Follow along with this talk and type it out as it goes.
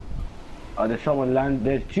Oh, there's someone land.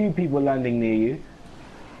 There's two people landing near you.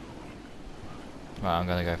 Right, I'm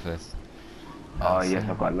gonna go for this. Oh yes,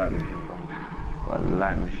 I've got a light machine gun. Got a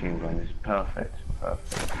light machine gun. It's perfect,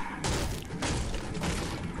 perfect.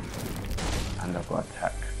 And I've got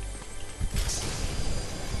attack.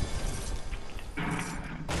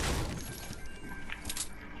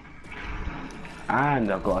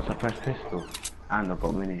 And I've got a suppressed pistol. And I've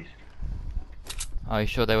got minis. Are you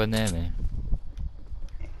sure they were near me?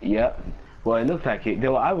 Yep. Well, it looks like it. They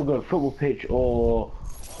were either going football pitch or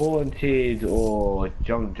haunted or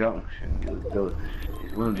junk junction.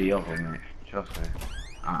 It's one or the other, mate. Trust me.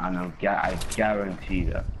 And I guarantee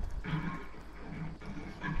that.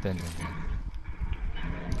 Dun, dun, dun.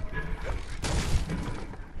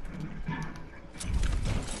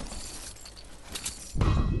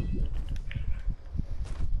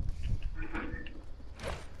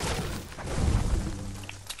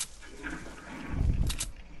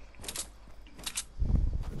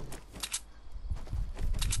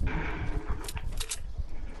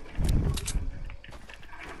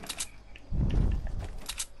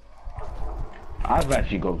 I've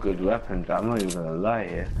actually got good weapons. I'm not even gonna lie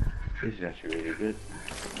here. This is actually really good.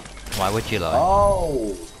 Why would you lie?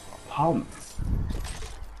 Oh, pump.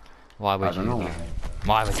 Why would you lie?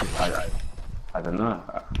 Why would you lie? I don't know.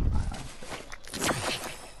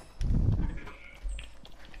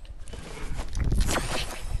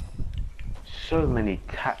 So many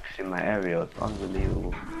tacks in my area. It's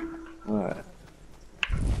unbelievable. Right.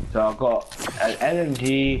 So I've got an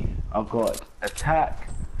LMG. I've got attack.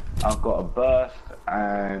 I've got a burst,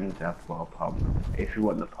 and I've got a pump. If you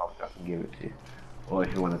want the pump, I can give it to you. Or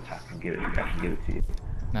if you want attack, I can give it to you.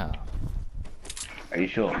 No. Are you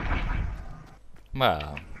sure?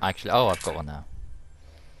 Well, actually, oh, I've got one now.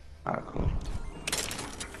 Alright, cool.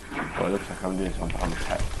 Well, it looks like I'm doing some pump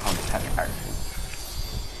attack action.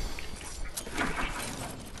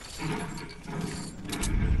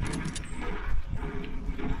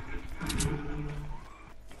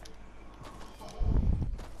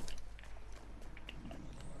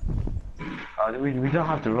 We don't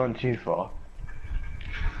have to run too far.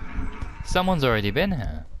 Someone's already been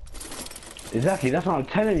here. Exactly, that's what I'm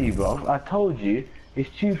telling you, bro. I told you, it's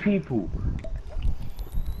two people.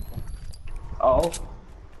 Oh,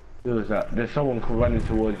 who was that? There's someone running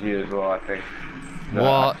towards you as well, I think. No,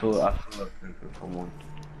 What? I saw someone.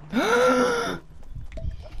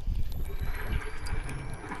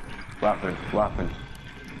 Weapon.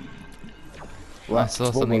 I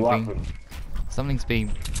saw something being... Something's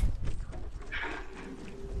being...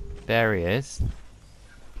 There he is.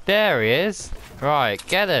 There he is! Right,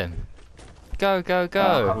 get him! Go, go,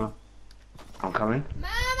 go! I'm coming.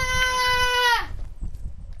 Mama!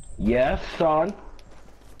 Yes, son.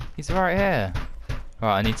 He's right here.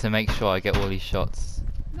 Right, I need to make sure I get all these shots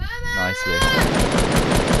Mama! nicely.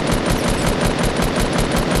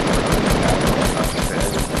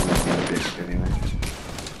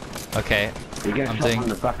 Okay, You get I'm shot doing... from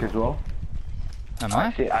the back as well. Am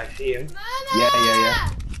I? I see him. Mama!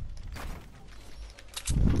 Yeah.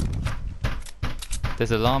 There's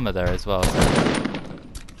a llama there as well.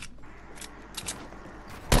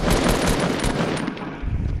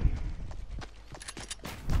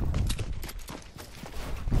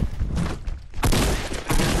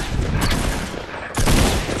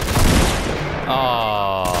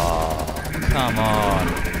 Oh, come on.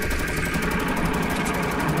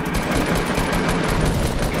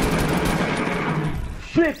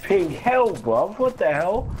 Flipping hell, bruv. What the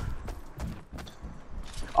hell?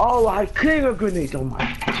 Oh, I had clear grenades. Oh my.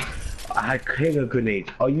 I had clear grenades.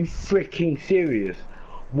 Are you freaking serious?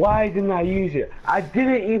 Why didn't I use it? I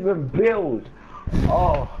didn't even build.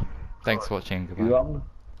 Oh. Thanks for watching. Goodbye. You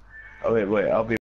Oh, wait. I'll be